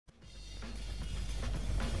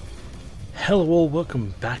Hello all,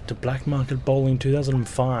 welcome back to Black Market Bowling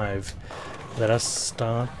 2005. Let us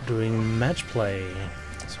start doing match play.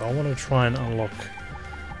 So I want to try and unlock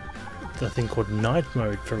the thing called night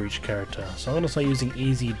mode for each character. So I'm going to start using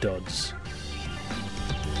easy dodds.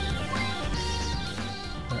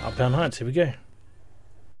 Uptown Heights, here we go.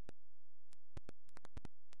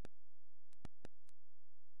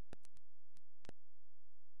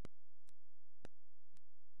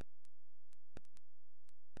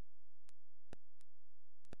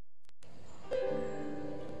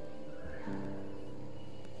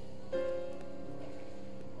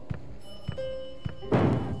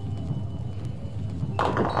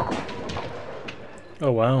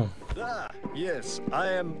 Oh wow. Ah, yes, I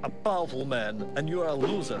am a powerful man, and you are a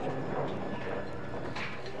loser.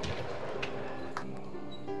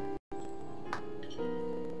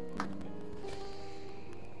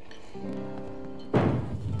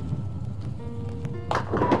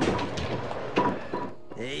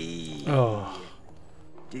 Hey. Oh.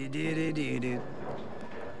 Do.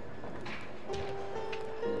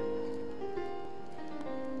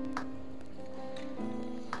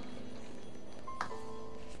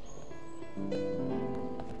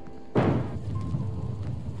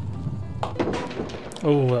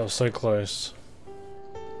 Oh, that was so close.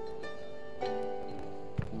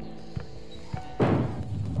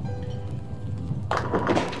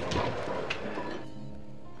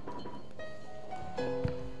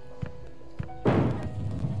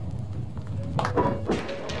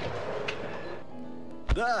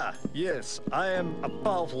 Ah, yes, I am a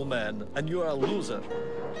powerful man, and you are a loser.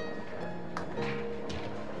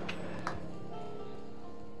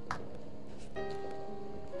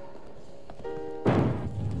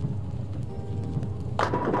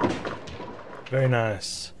 Very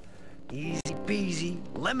nice. Easy peasy,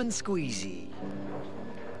 lemon squeezy.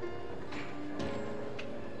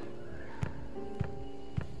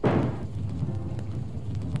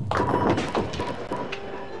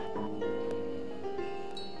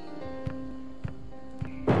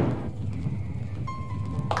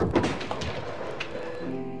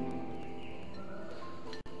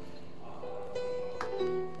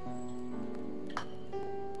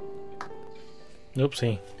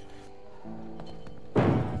 Oopsie.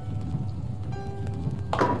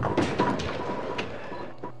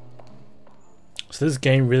 So this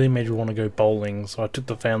game really made me want to go bowling, so I took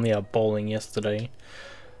the family out bowling yesterday.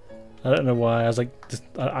 I don't know why, I was like,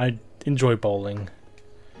 I enjoy bowling.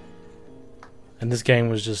 And this game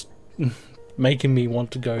was just making me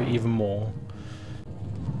want to go even more.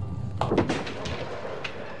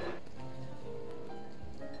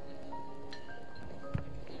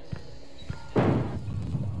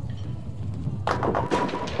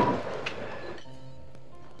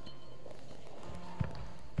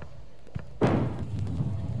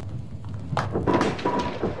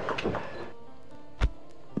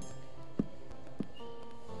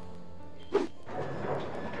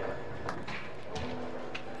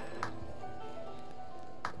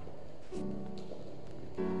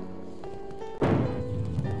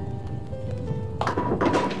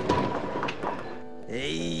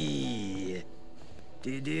 Hey. Do.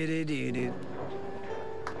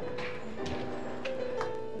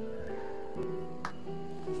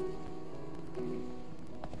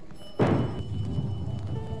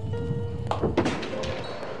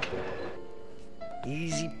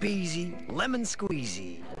 Easy peasy, lemon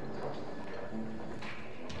squeezy.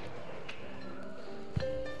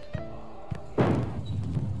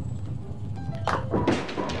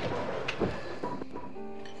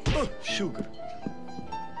 Sugar.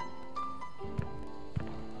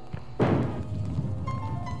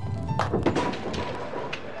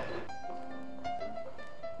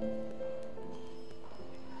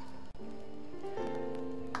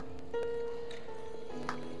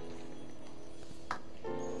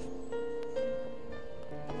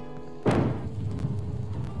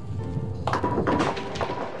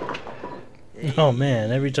 Oh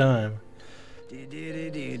man, every time. Do.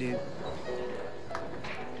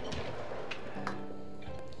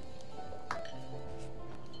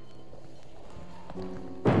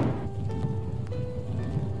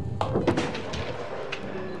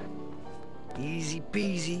 Easy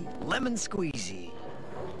peasy, lemon squeezy.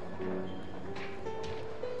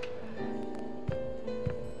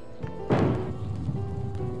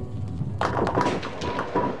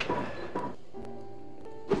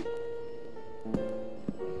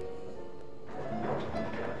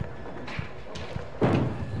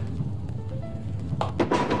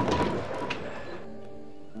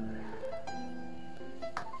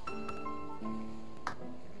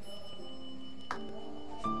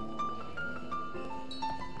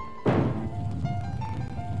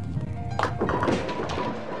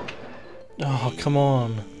 Oh, come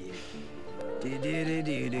on.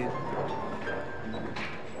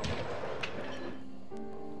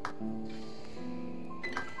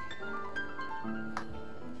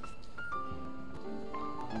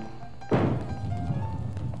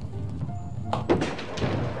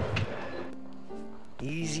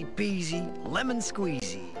 Easy peasy, lemon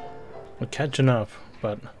squeezy. We're catching up,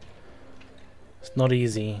 but it's not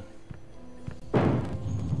easy.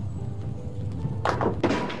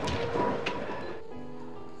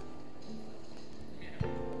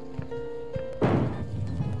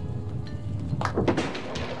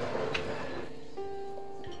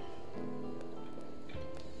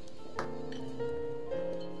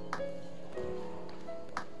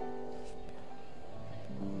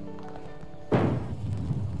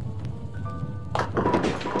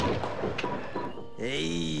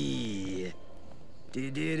 Hey.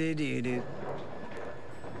 Do.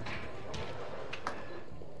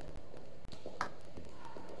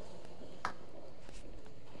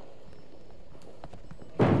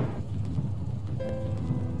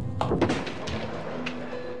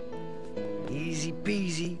 Easy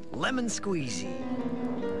peasy, lemon squeezy.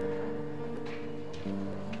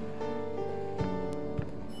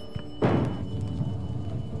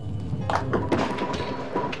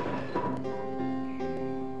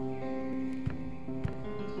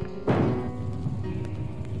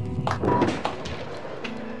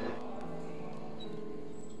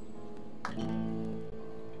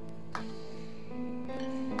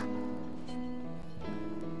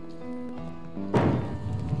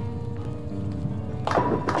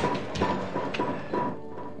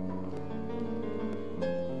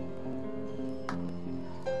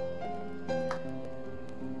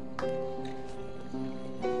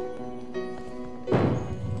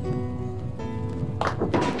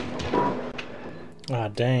 Ah,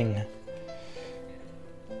 dang.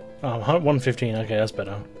 Oh, 115. Okay, that's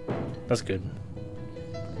better. That's good.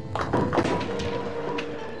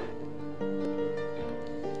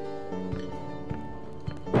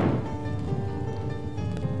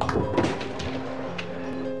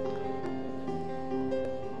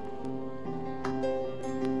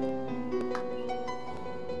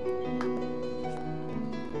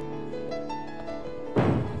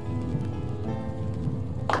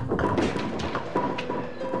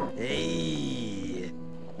 Hey.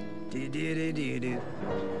 Do.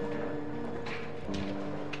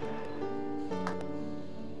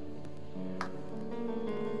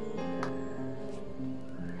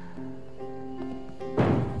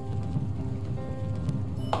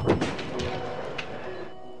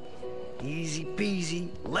 Easy peasy,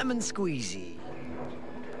 lemon squeezy.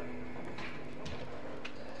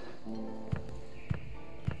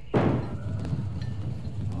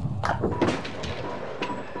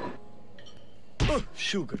 Oh,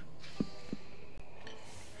 sugar.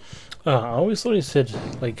 I always thought he said,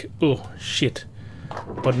 like, oh, shit.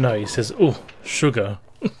 But no, he says, oh, sugar.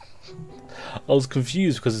 I was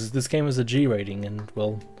confused because this game has a G rating, and,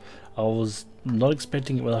 well, I was not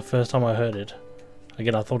expecting it when the first time I heard it.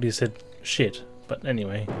 Again, I thought he said shit, but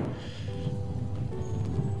anyway.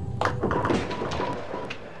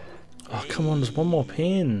 Oh, come on, there's one more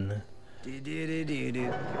pin.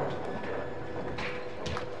 Do.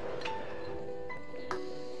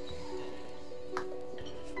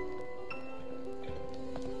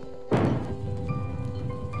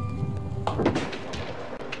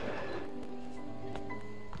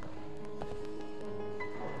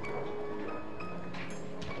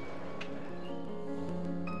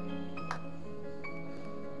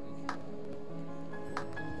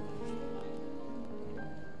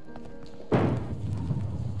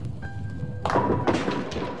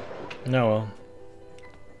 No, well.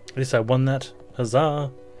 At least I won that.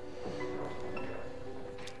 Huzzah!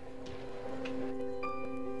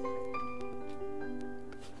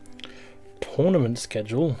 Tournament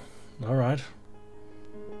schedule. Alright.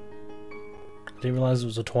 Didn't realize it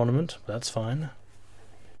was a tournament, but that's fine.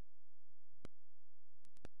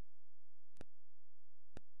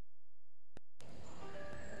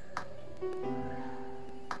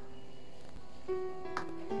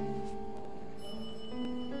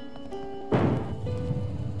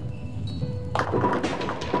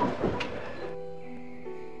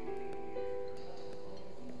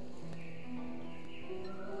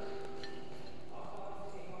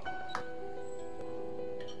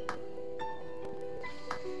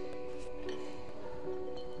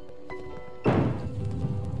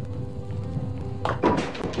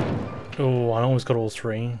 Oh, I almost got all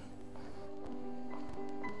three.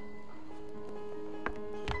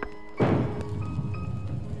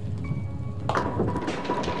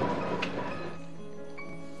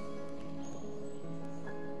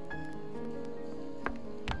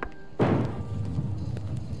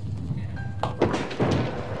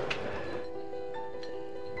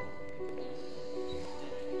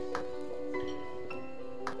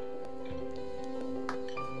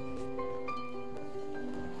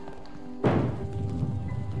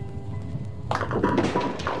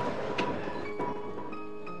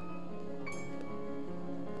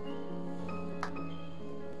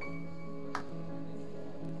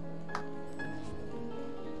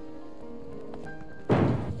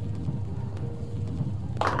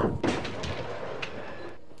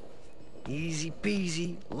 Easy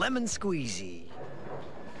peasy, lemon squeezy.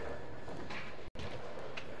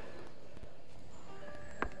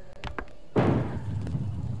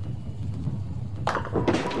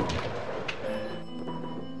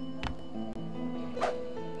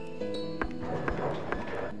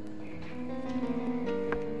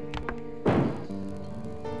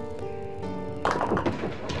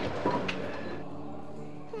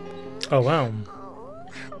 Oh wow.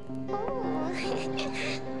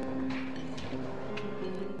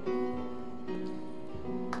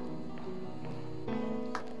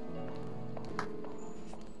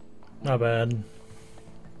 Not bad.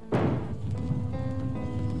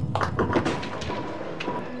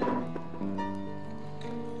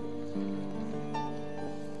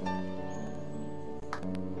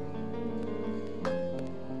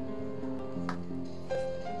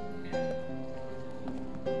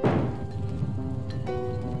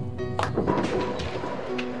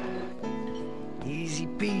 Easy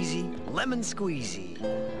peasy, lemon squeezy.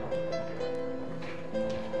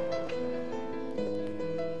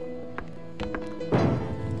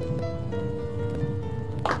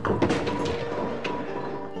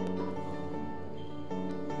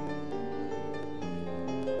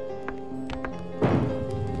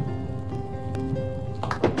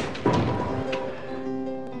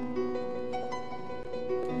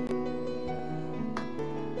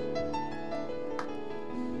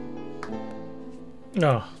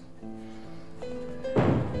 Oh.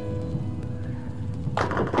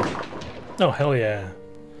 Oh, hell yeah.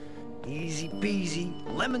 Easy peasy,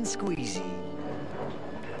 lemon squeezy.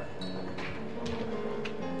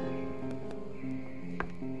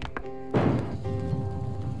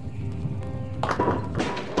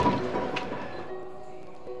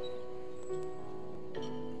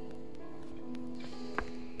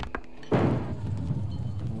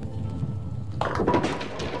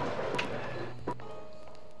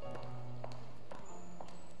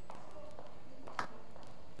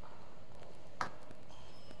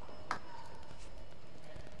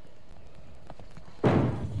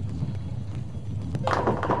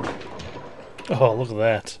 Oh, look at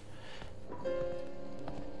that.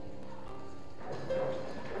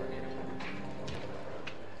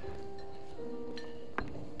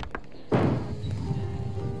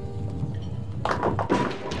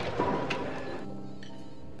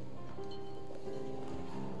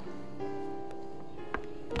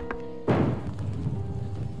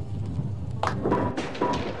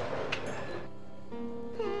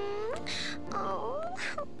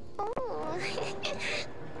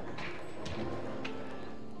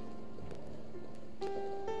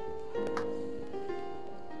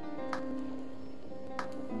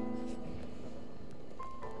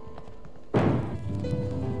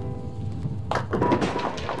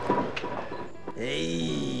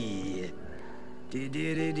 Hey.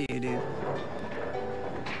 Do.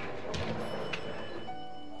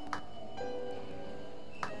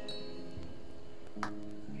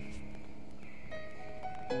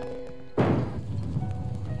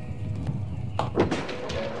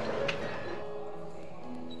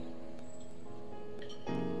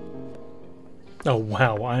 Oh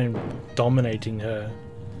wow, I'm dominating her.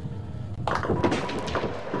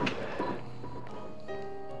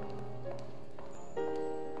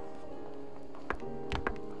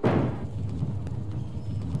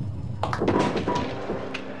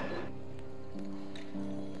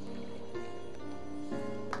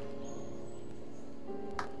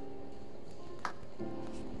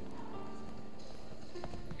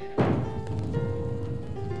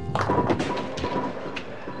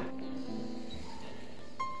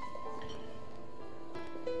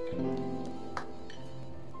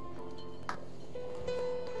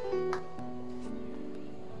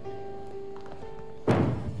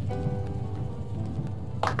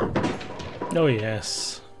 Oh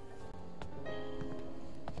yes.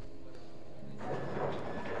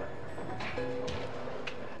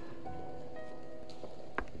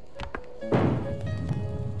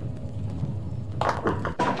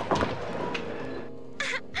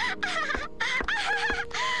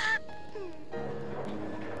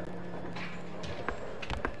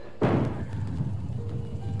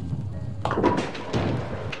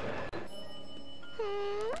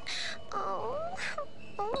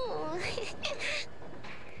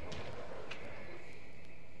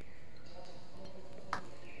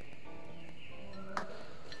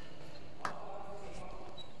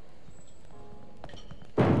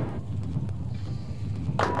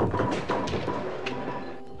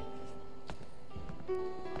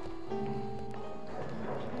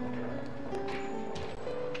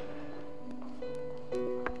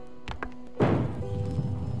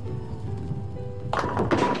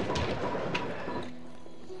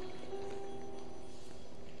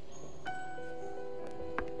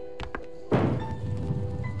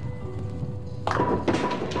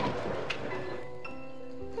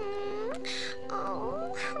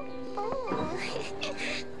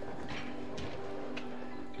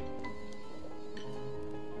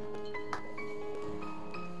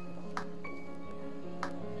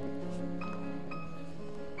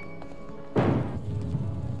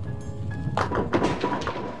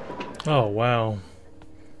 Oh, wow.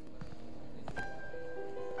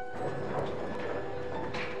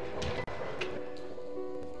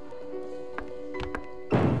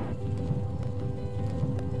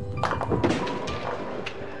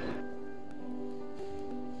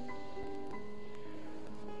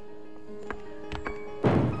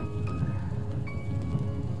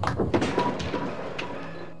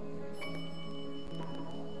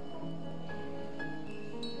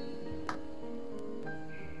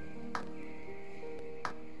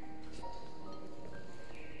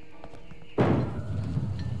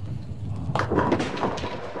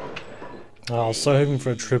 Oh, I was so hoping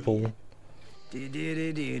for a triple.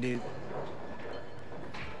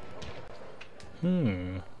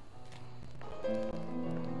 Hmm.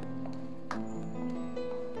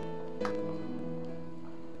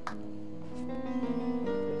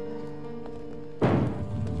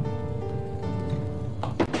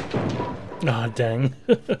 Ah, dang.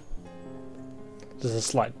 There's a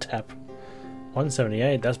slight tap.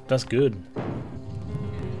 178, that's good.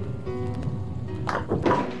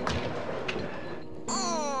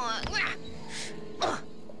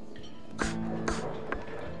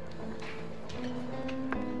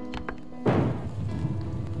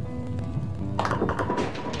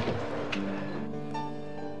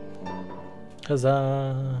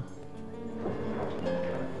 Huzzah!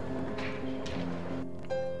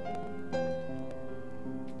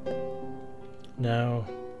 Now,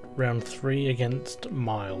 round 3 against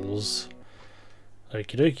Miles.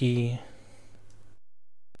 Okie dokie.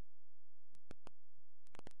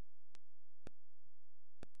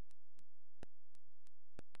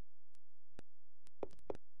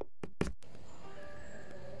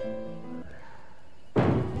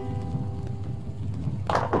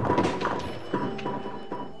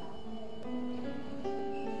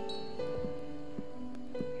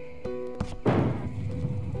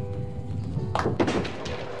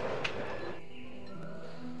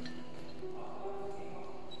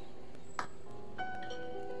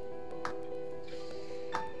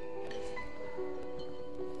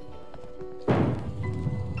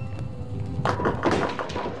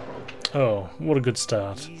 Oh, what a good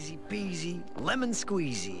start. Easy peasy, lemon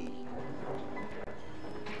squeezy.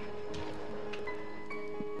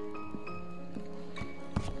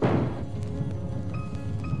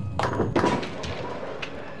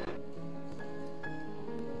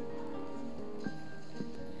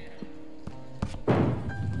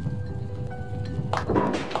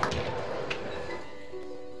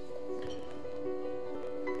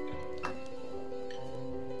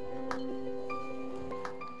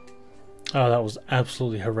 Oh, that was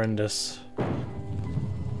absolutely horrendous.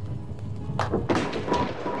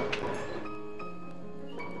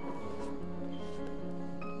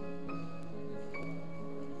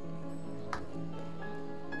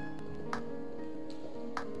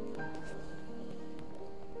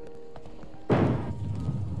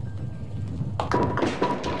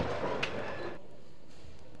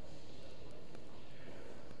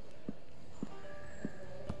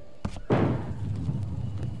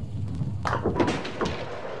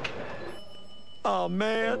 Oh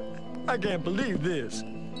man, I can't believe this.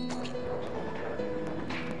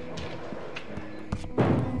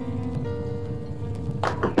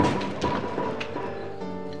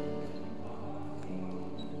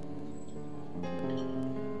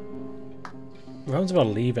 Round's about to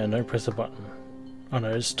leave and don't press the button. Oh no,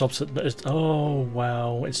 it stops at... oh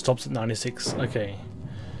wow, it stops at 96. Okay.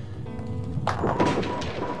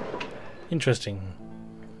 Interesting.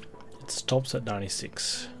 It stops at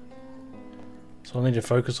 96. So all I need to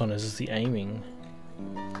focus on is the aiming.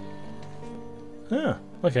 Ah,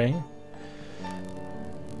 okay.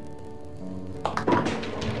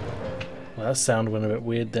 Well, that sound went a bit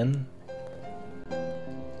weird then.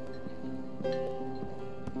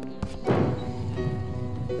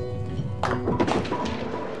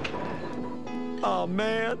 Oh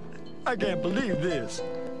man, I can't believe this.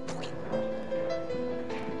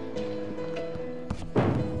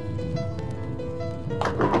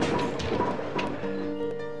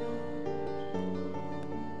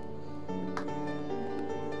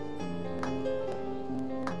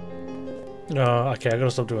 Oh, okay, I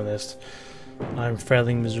gotta stop doing this. I'm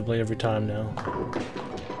failing miserably every time now.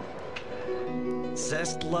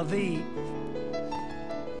 C'est la vie.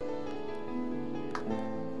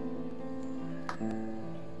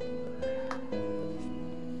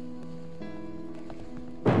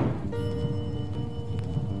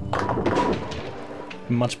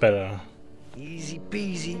 Much better. Easy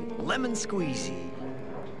peasy, lemon squeezy.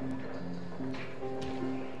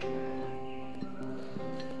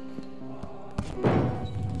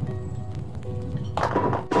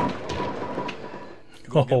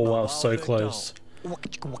 Oh wow, so close.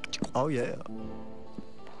 Oh yeah.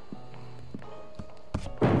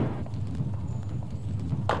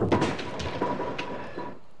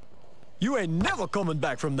 You ain't never coming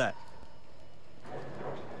back from that.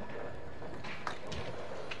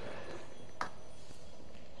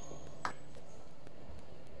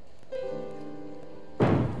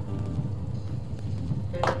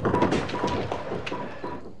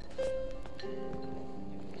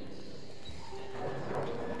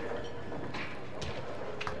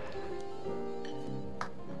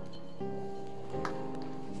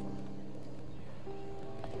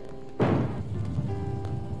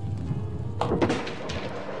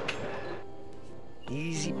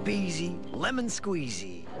 Easy peasy, lemon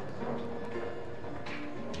squeezy.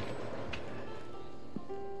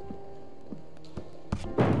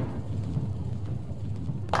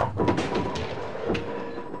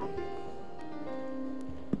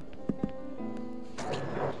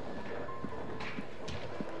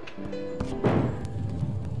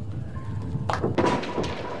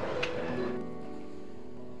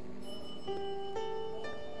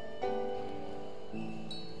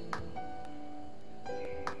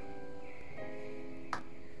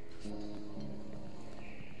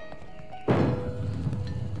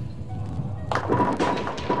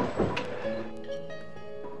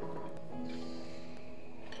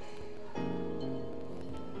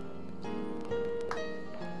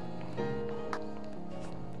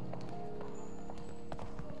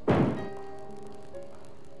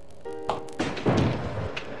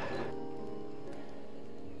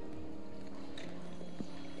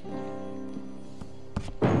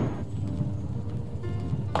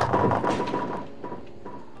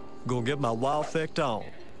 Gonna get my wild effect on.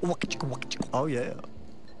 Oh yeah.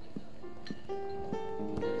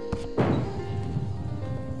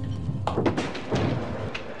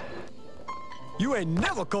 You ain't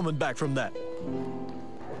never coming back from that.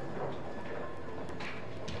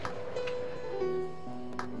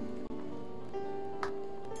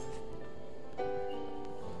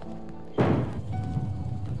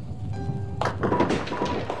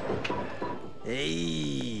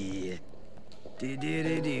 Hey.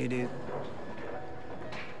 Do.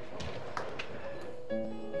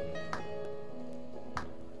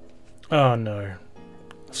 Oh no.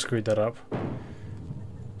 I screwed that up.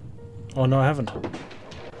 Oh no, I haven't.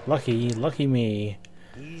 Lucky me.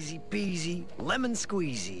 Easy peasy, lemon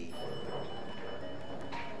squeezy.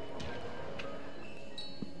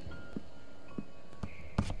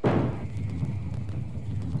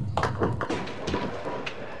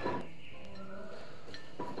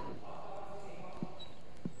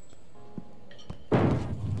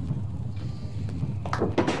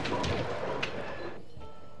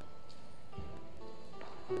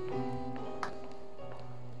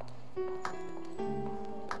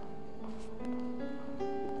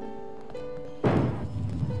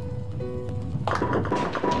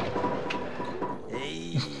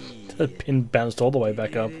 Hey. The pin bounced all the way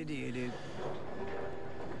back up.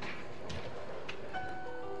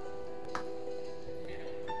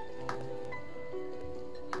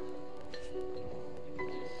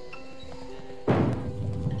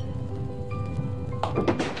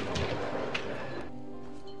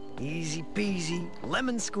 Easy peasy,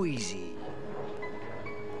 lemon squeezy.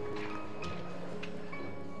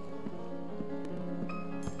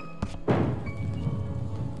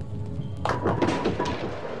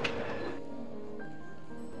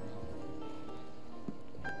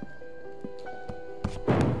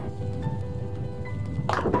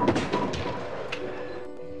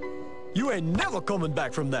 You ain't never coming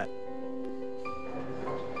back from that.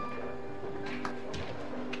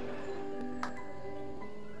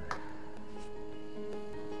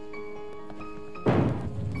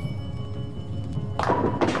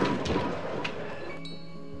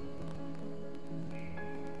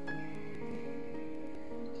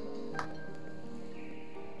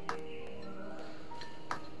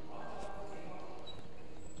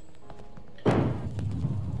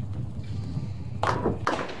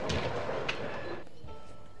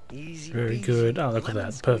 Easy Very peasy, good. Oh, look at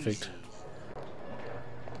lemon that. Perfect. squeezy.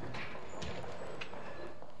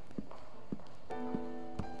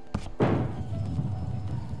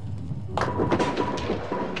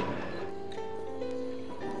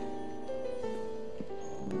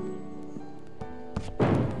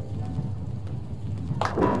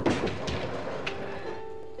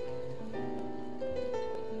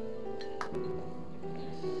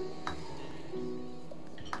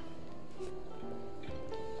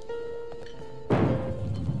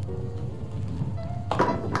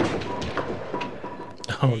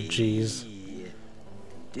 jeez.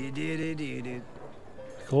 Do-do-do-do-do.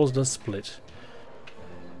 Caused a split.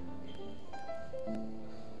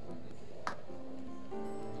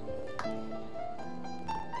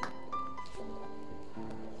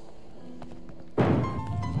 I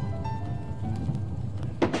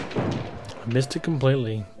missed it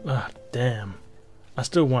completely. Ah, damn. I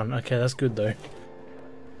still won. Okay, that's good though.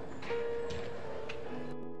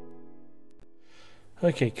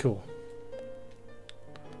 Okay, cool.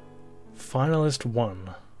 Finalist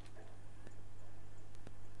 1.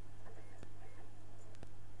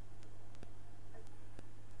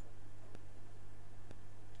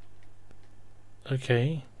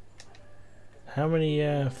 Okay. How many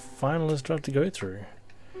finalists do I have to go through?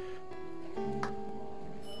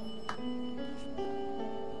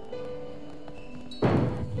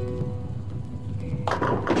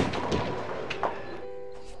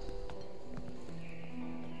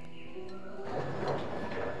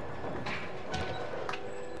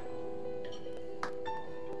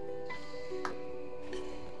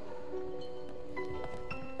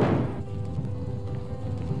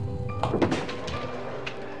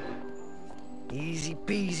 Easy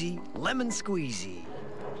peasy, lemon squeezy.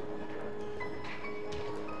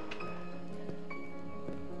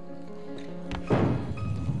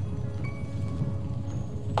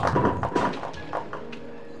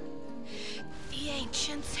 The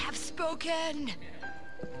ancients have spoken.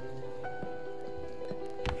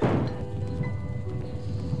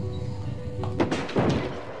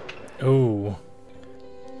 Oh.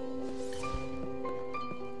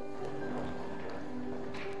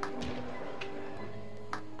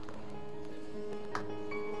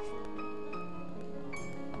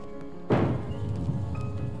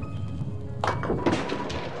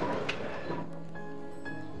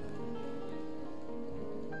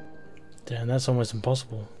 Damn, that's almost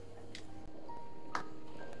impossible.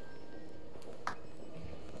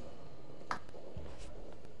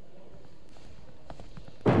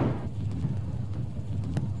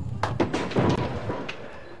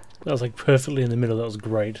 That was like perfectly in the middle, that was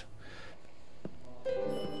great.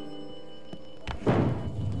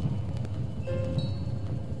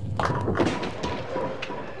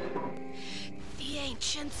 The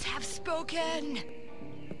ancients have spoken.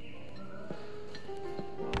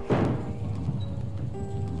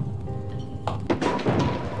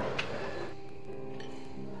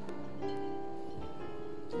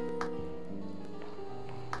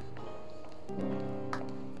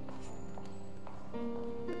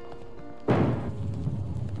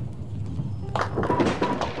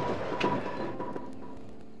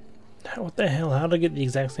 What the hell? How did I get the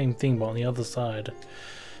exact same thing but on the other side?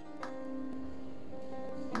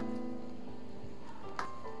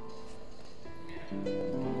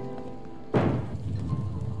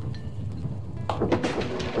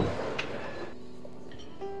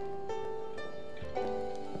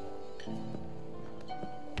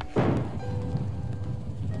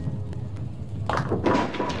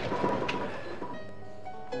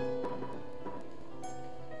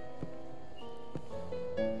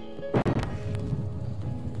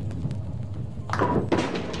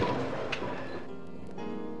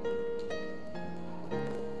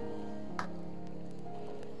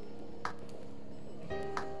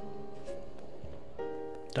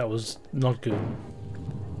 That was not good.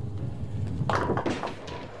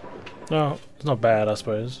 No, it's not bad, I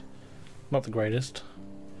suppose. Not the greatest.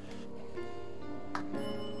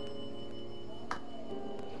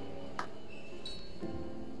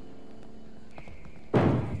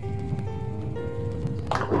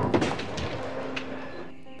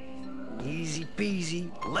 Easy peasy,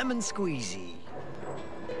 lemon squeezy.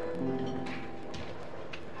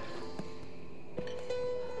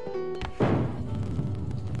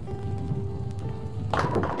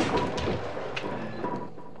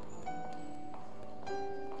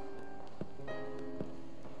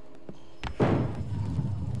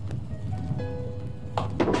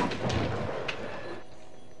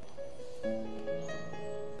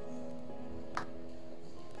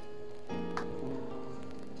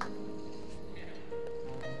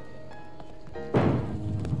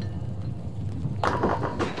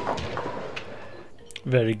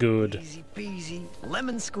 Very good. Easy peasy,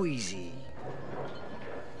 lemon squeezy.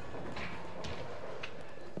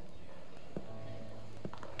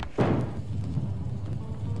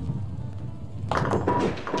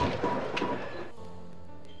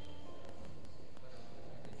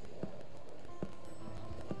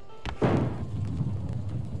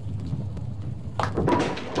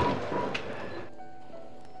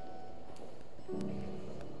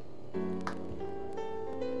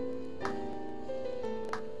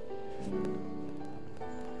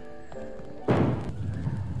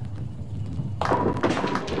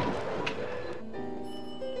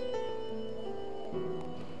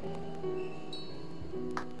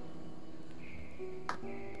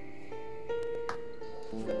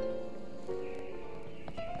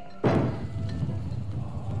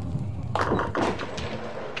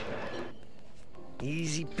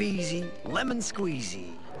 Easy peasy, lemon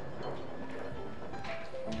squeezy.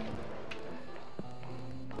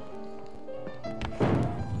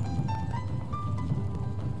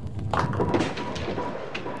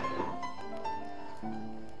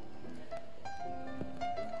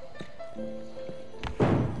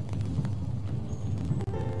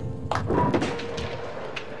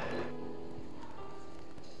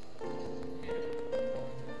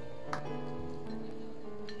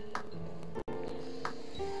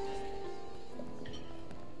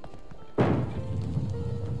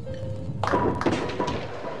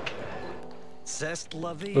 Zest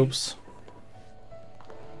lovey. Oops.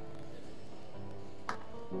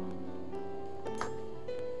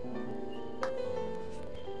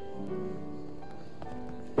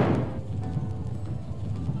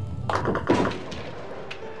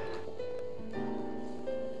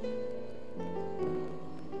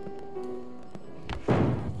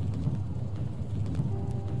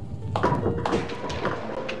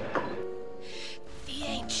 The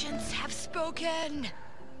ancients have spoken.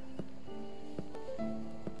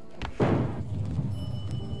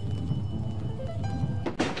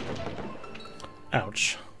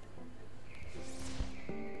 Ouch.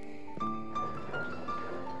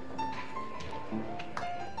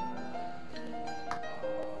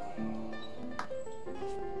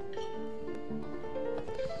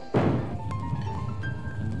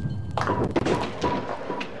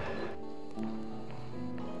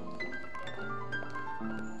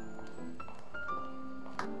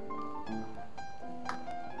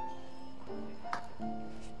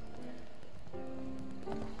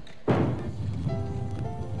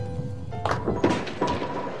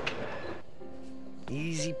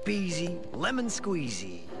 Easy peasy, lemon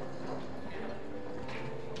squeezy.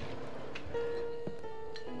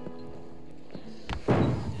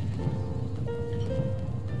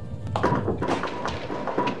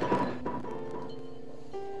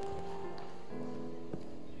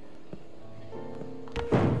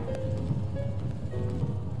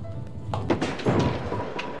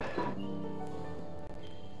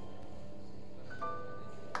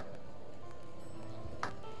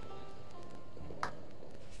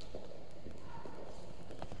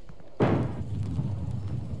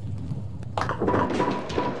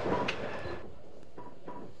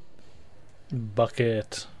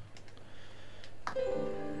 Bucket.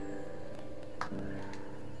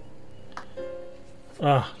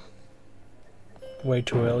 Ah. Way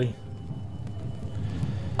too early.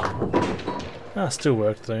 Ah, still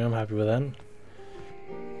worked though, I'm happy with that.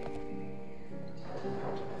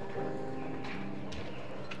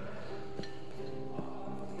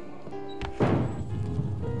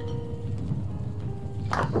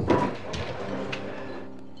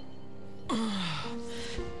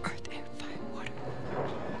 Earth, air, fire, water.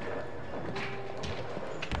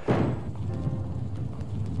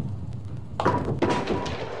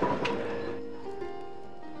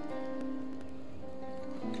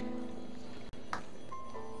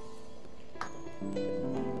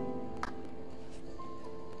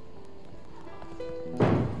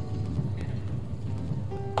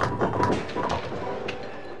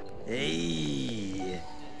 Hey.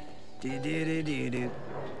 Do.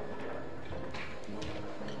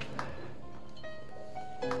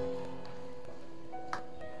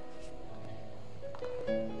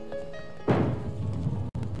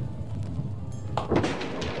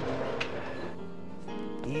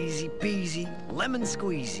 Easy peasy, lemon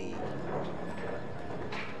squeezy.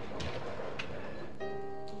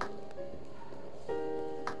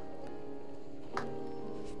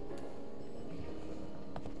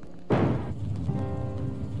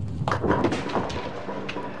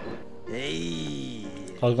 Hey.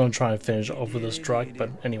 I was going to try and finish off with a strike, but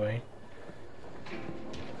anyway.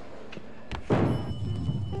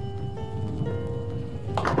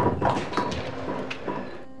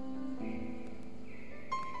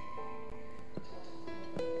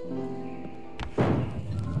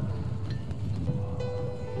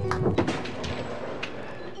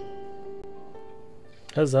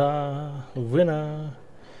 Huzzah! Winner!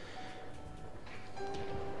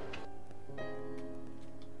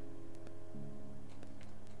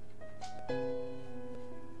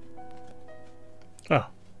 Oh.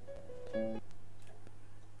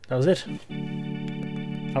 That was it.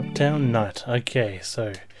 Uptown night. Okay,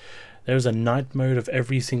 so there's a night mode of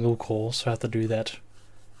every single course, so I have to do that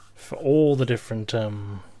for all the different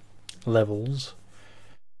levels.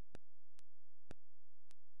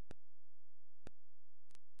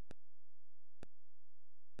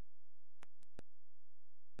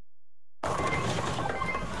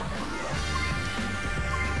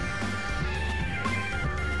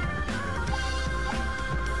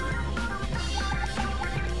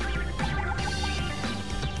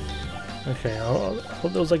 Okay, I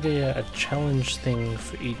thought there was like a challenge thing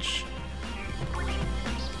for each.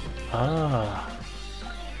 Ah.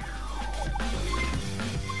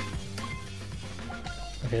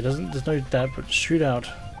 Okay, there's no that, but shootout.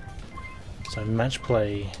 So match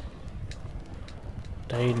play.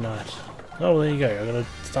 Day, night. Oh, well, there you go. I'm gonna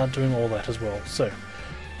start doing all that as well. So,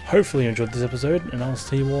 hopefully you enjoyed this episode, and I'll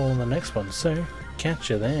see you all on the next one. So, catch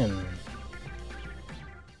you then.